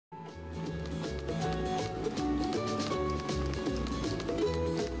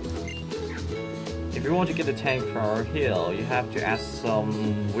If you want to get the tank from our hill, you have to ask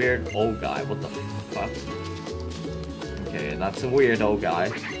some weird old guy. What the fuck? Okay, that's a weird old guy.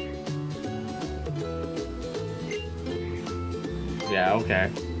 Yeah,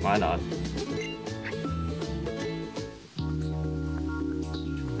 okay. Why not?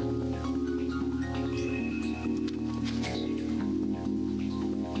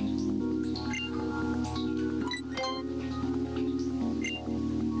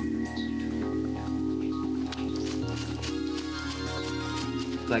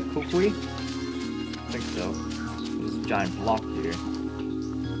 Is that Kukui? I think so. There's a giant block here.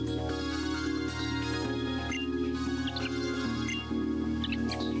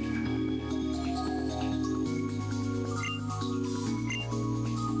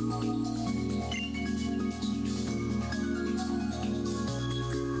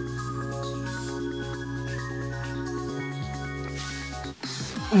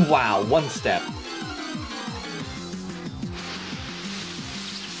 Wow, one step.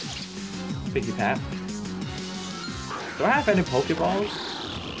 Piggy Pat. Do I have any Pokeballs?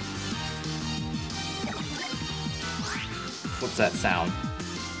 What's that sound?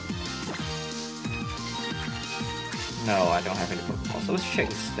 No, I don't have any Pokeballs. So let's check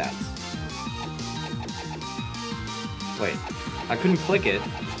the stats. Wait, I couldn't click it.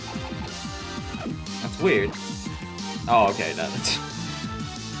 That's weird. Oh, okay, that's...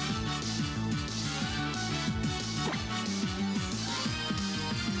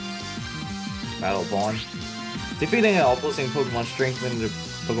 Battle Bond. Defeating an opposing Pokemon strengthens the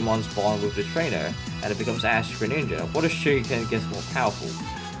Pokemon's bond with the trainer, and it becomes Ash Greninja. What if Shuriken gets more powerful?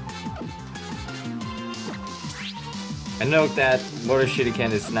 And note that Water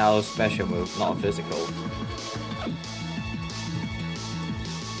Shuriken is now a special move, not physical.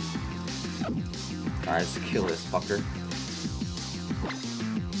 Alright, let's kill this fucker.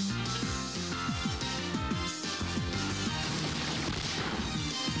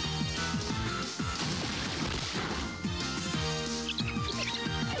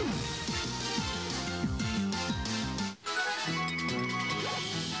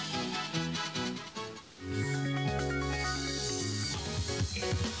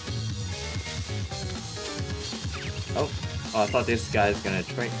 Oh, I thought this guy's gonna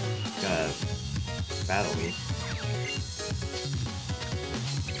battle me.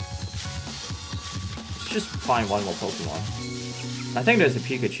 Let's just find one more Pokemon. I think there's a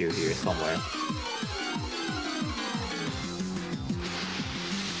Pikachu here somewhere.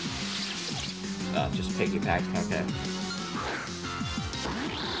 Just piggyback, okay.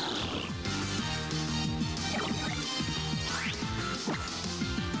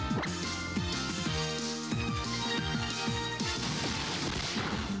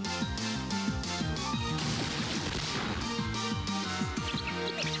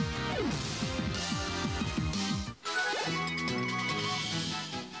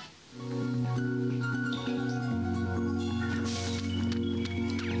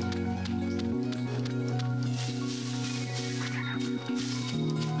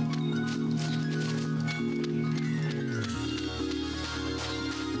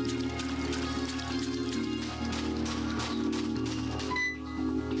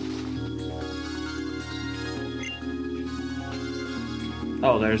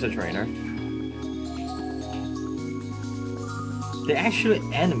 Oh, there's a trainer. They actually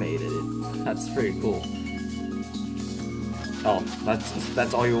animated it. That's pretty cool. Oh,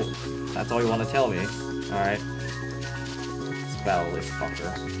 that's all you want to tell me. All right. Let's battle this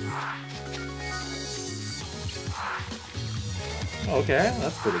fucker. Okay,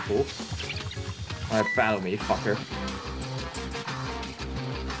 that's pretty cool. All right, battle me, fucker.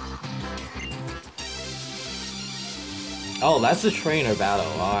 Oh, that's the trainer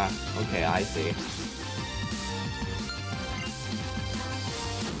battle. Ah, okay, I see.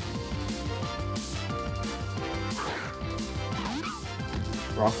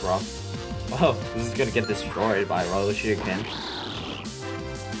 Rough. Oh, this is gonna get destroyed by Roller Shuriken.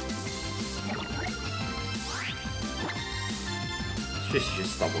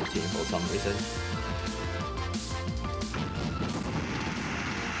 Just double team for some reason.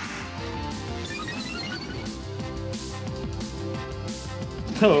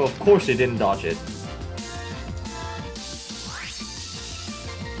 Oh, of course he didn't dodge it.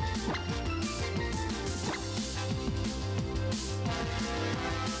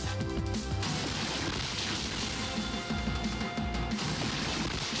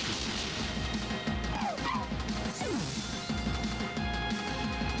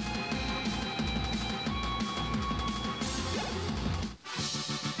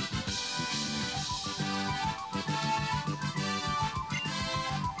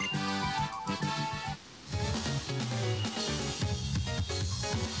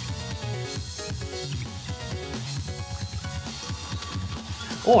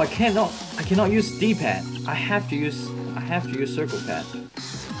 Oh, I cannot use D-pad. I have to use circle pad.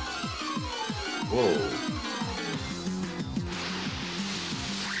 Whoa.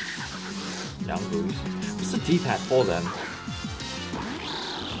 Young boost. What's the D-pad for then?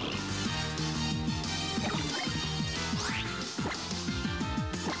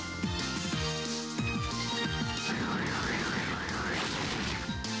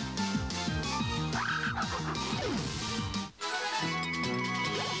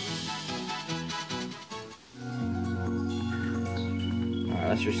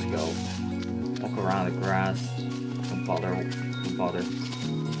 Let's just go. Walk around the grass. Don't bother. Don't bother.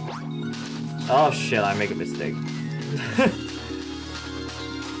 Oh shit, I make a mistake.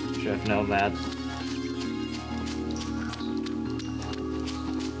 Should have known that.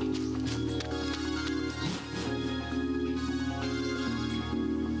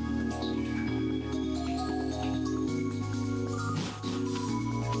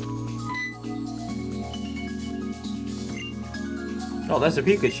 Oh, that's a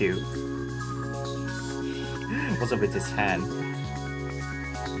Pikachu. What's up with his hand?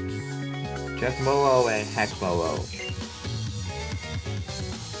 Hakamo-o and Hakamo-o.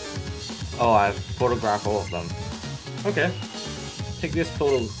 Oh, I photographed all of them. Okay. Take this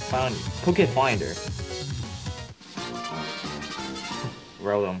photo Poké Finder.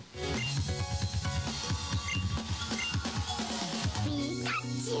 Roll them.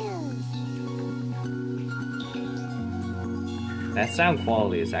 That sound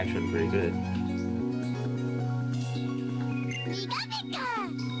quality is actually pretty good.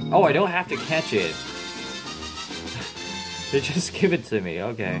 Oh, I don't have to catch it. They just give it to me,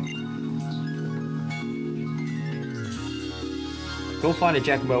 okay. Go find a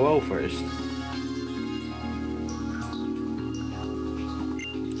Hakamo-o first.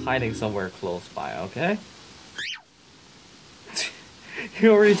 Hiding somewhere close by, okay? He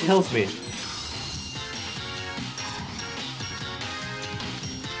already tells me.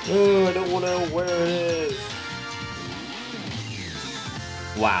 Oh, I don't want to know where it is.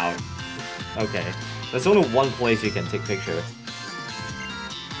 Wow. Okay. There's only one place you can take picture.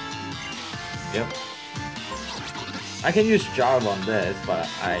 Yep. I can use Jarve on this, but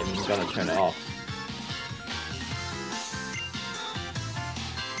I'm gonna turn it off.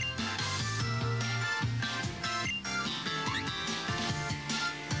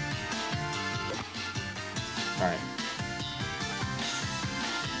 Alright.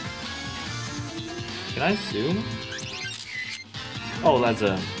 Can I zoom? Oh, that's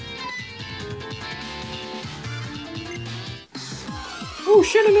a... Oh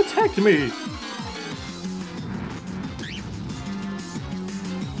shit, it attacked me!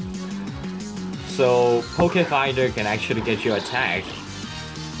 So, Poké Finder can actually get you attacked.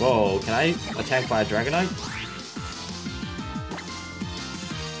 Whoa, can I attack by a Dragonite?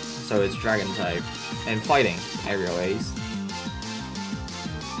 So it's Dragon type. And fighting, aerial ace.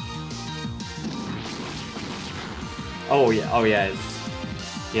 Oh yeah,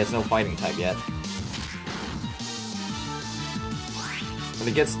 he has no fighting type yet. When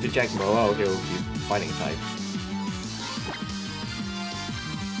it gets to Hakamo-o, he'll be fighting type.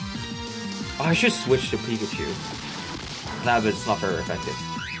 Oh, I should switch to Pikachu. Nah, but it's not very effective.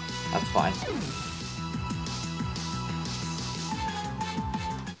 That's fine.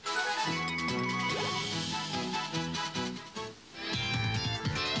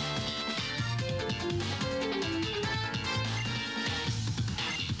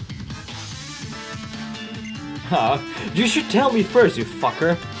 Huh? You should tell me first, you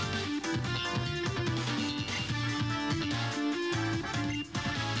fucker!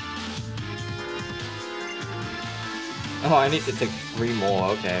 Oh, I need to take 3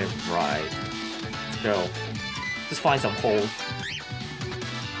 more, okay, right. Let's go. Just find some holes.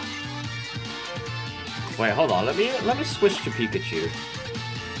 Wait, hold on, let me switch to Pikachu.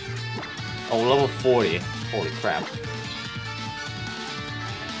 Oh, level 40. Holy crap.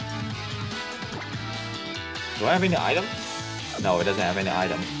 Do I have any items? No, it doesn't have any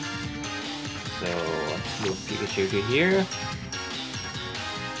items. So, let's move Pikachu to here.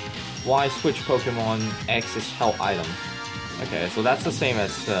 Y switch Pokemon, X is help item. Okay, so that's the same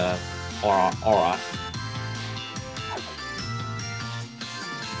as Aura.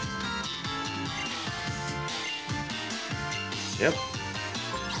 Yep.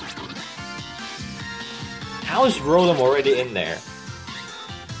 How is Rotom already in there?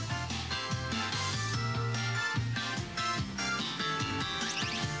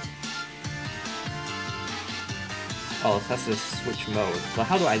 Oh, that's the switch mode. So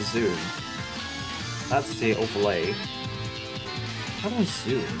how do I zoom? That's the overlay. How do I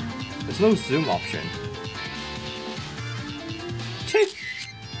zoom? There's no zoom option.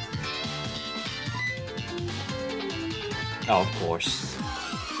 Oh, of course.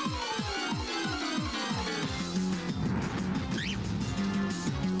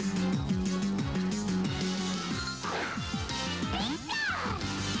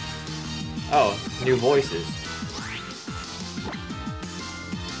 Oh, new voices.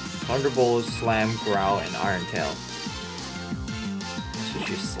 Thunderbolt, Slam, Growl, and Iron Tail. Let's just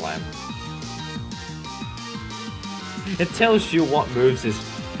use Slam. It tells you what moves is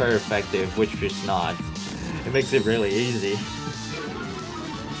very effective, which is not. It makes it really easy.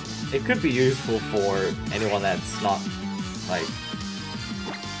 It could be useful for anyone that's not, like,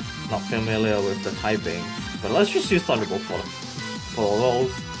 not familiar with the typing. But let's just use Thunderbolt for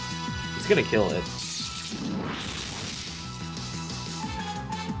those. It's gonna kill it.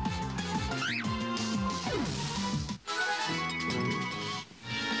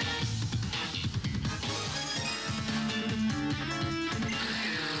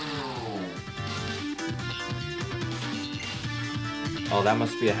 Oh, that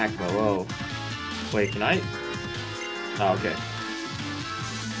must be a Hakamo-o. Wait, can I? Oh, okay.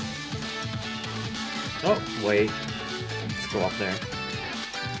 Oh, wait. Let's go up there.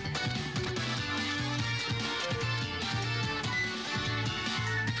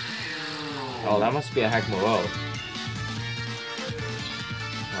 Oh, that must be a Hakamo-o.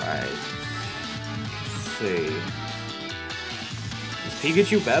 Alright. Let's see. Is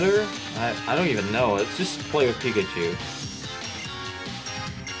Pikachu better? I don't even know. Let's just play with Pikachu.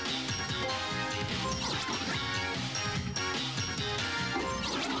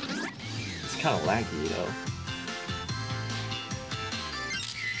 It's kind of laggy, though.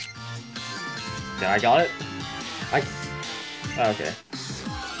 Okay, I got it? Okay.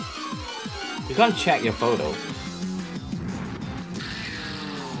 You can't check your photo.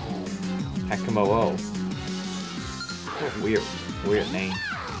 Hakamo-o. What a weird name.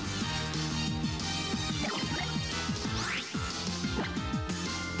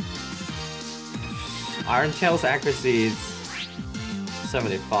 Iron Tail's accuracy is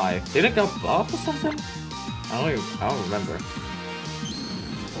 75. Did it go up or something? I don't remember.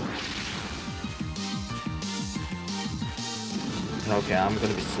 Okay, I'm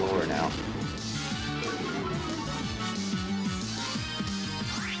gonna be slower now.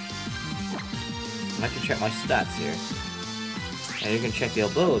 And I can check my stats here. And you can check the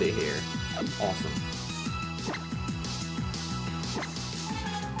ability here. Awesome.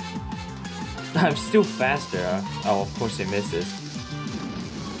 I'm still faster. Oh, of course it misses.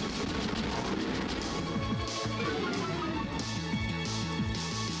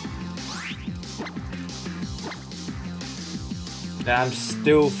 And I'm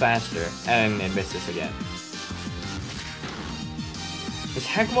still faster. And it misses again. Is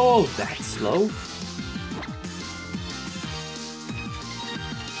Hakamo-o that slow?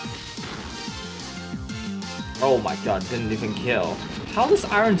 Oh my god, didn't even kill. How does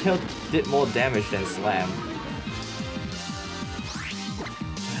Iron Tail did more damage than Slam?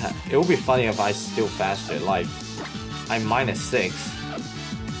 It would be funny if I still faster, like, I'm -6.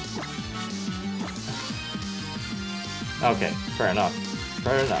 Okay, fair enough.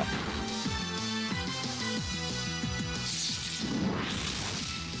 Fair enough.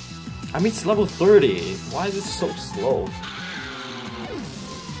 I mean, it's level 30. Why is it so slow?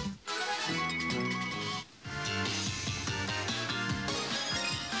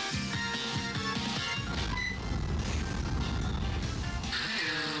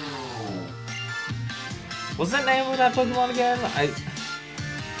 What's the name of that Pokemon again? I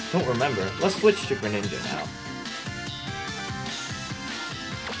don't remember. Let's switch to Greninja now.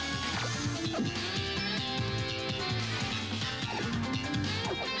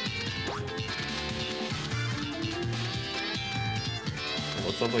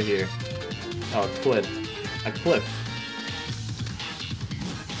 What's over here? Oh, a cliff. A cliff.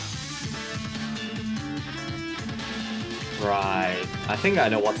 Right. I think I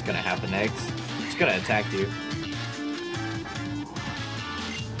know what's gonna happen next. It's gonna attack you.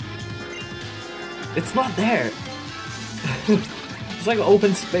 It's not there! It's like an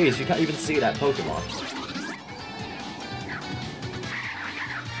open space, you can't even see that Pokemon.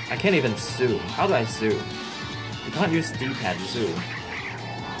 I can't even zoom. How do I zoom? You can't use D-pad to zoom.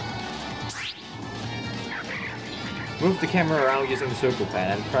 Move the camera around using the circle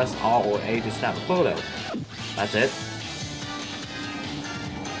pad and press R or A to snap a photo. That's it.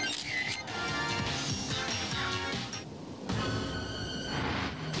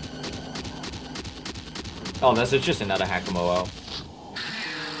 Oh, that's just another Hakamo-o.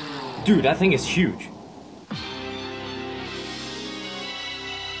 Dude, that thing is huge.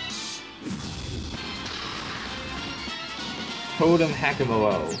 Totem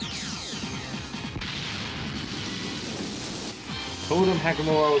Hakamo-o. Totem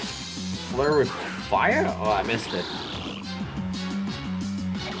Hakamo-o's flare with fire? Oh, I missed it.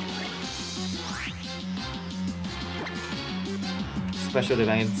 Special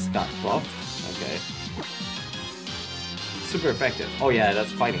defense got buffed. Okay. Super effective. Oh yeah,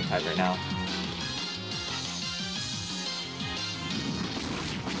 that's fighting type right now.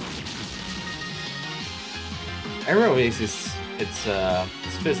 Aerial Ace is it's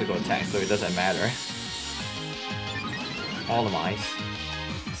physical attack, so it doesn't matter. All the mice.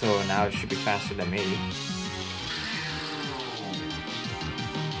 So now it should be faster than me.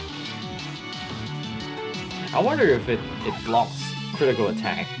 I wonder if it blocks critical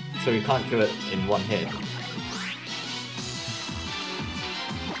attack, so you can't kill it in one hit.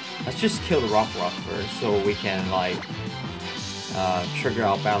 Let's just kill the Rock first, so we can like trigger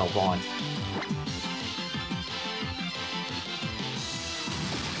our Battle Bond.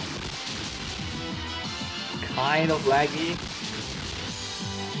 Kind of laggy.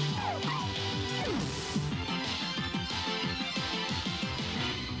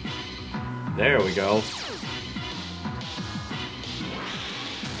 There we go.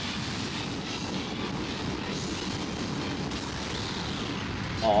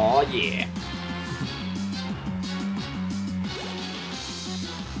 Aw, yeah.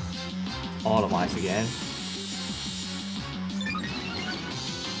 Automize again.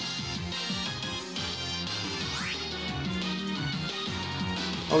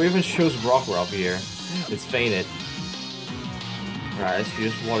 Oh, it even shows Rock here. It's faded. Right, let's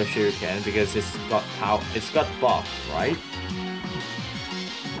use Water Shuriken because it's got power. It's got buff, right?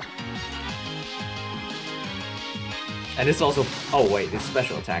 And it's also. Oh wait, it's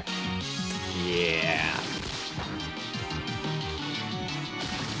special attack. Yeah.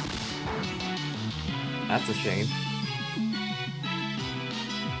 That's a shame.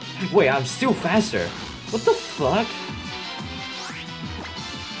 Wait, I'm still faster. What the fuck?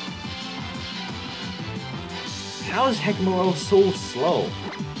 How is Hakamo-o so slow?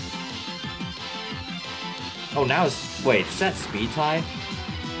 Oh, now it's... Wait, is that speed tie?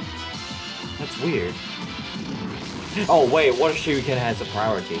 That's weird. Oh, wait, Water Shuriken has a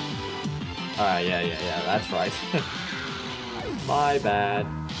priority. Yeah, that's right. My bad.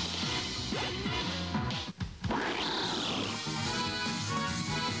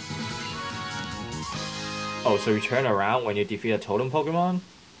 Oh, so you turn around when you defeat a Totem Pokemon?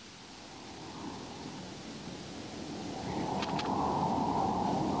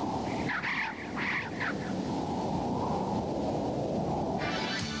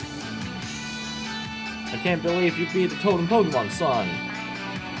 I can't believe you beat the Totem Pokemon, son.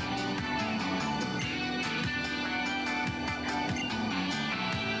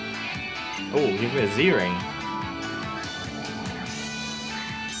 Oh, give me a Z-Ring.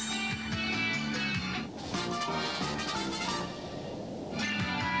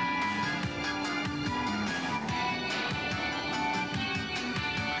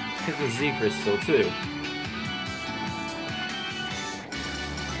 Take the Z-Crystal too.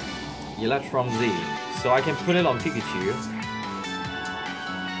 Electrum Z. So I can put it on Pikachu.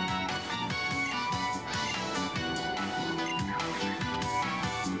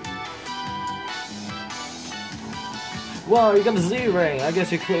 Wow, you got a Z-Ring! I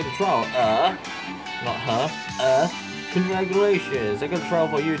guess you cleared the trial. Not huh? Congratulations! I got a trial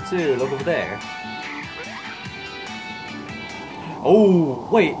for you too. Look over there. Oh,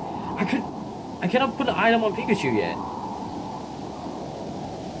 wait! I cannot put an item on Pikachu yet.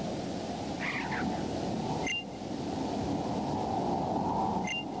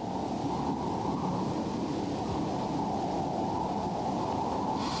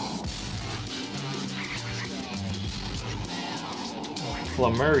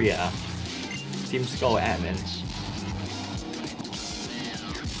 Plumeria. Team Skull admin.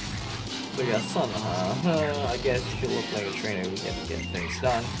 So yeah, son, I guess you should look like a trainer who can get things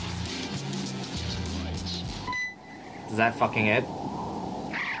done. Is that fucking it?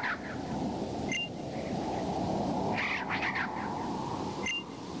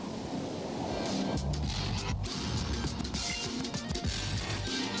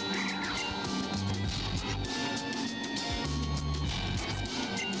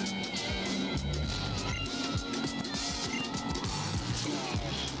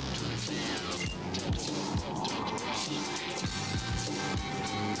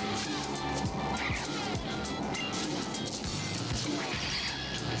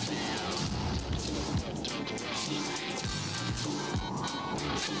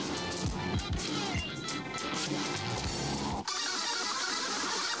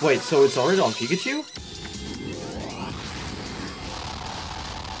 Wait, so it's already on Pikachu?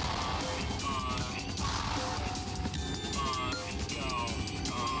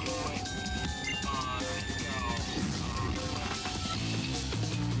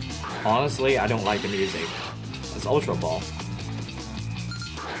 Honestly, I don't like the music. It's Ultra Ball.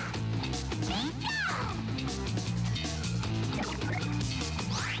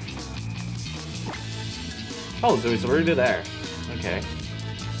 Oh, so it's already there. Okay.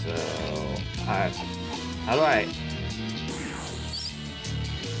 So, how do I...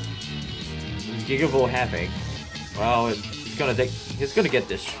 Gigavolt Havoc. Well, it's gonna get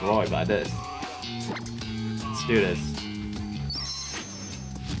destroyed by this. Let's do this.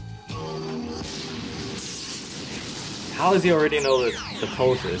 How does he already know the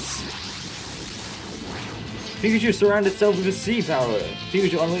poses? Pikachu surrounds itself with his Z power.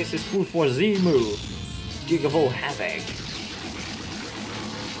 Pikachu unleashes his full force Z move. Gigavolt Havoc.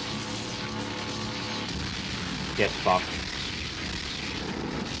 Get fucked.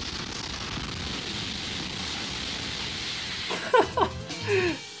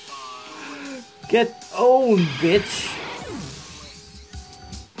 Get owned, bitch!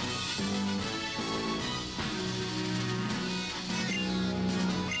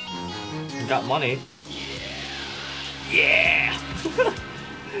 Got money. Yeah!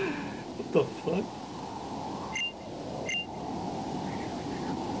 What the fuck?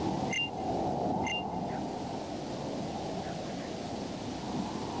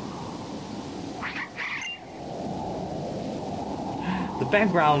 The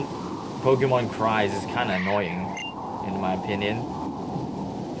background Pokemon cries is kinda annoying, in my opinion.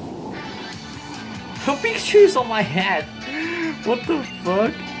 Pikachu's on my head! What the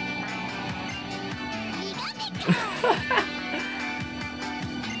fuck?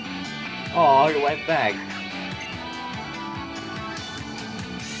 Oh, he went back.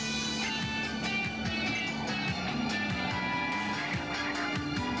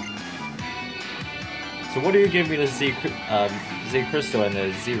 So what do you give me the Z Crystal and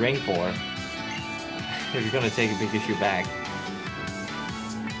the Z Ring for? If you're gonna take a Pikachu back.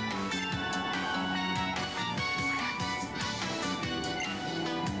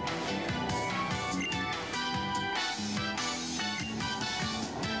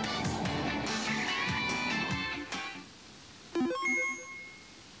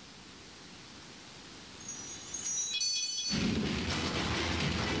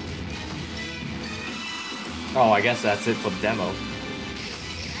 Oh, I guess that's it for the demo.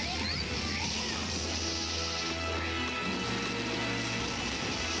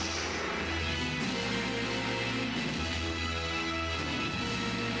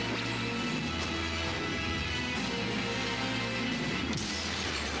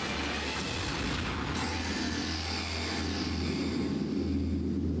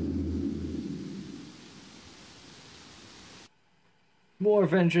 More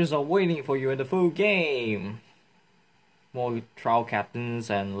adventures are waiting for you in the full game. More trial captains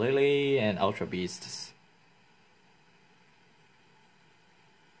and Lily and Ultra Beasts.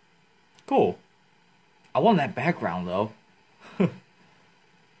 Cool. I want that background though.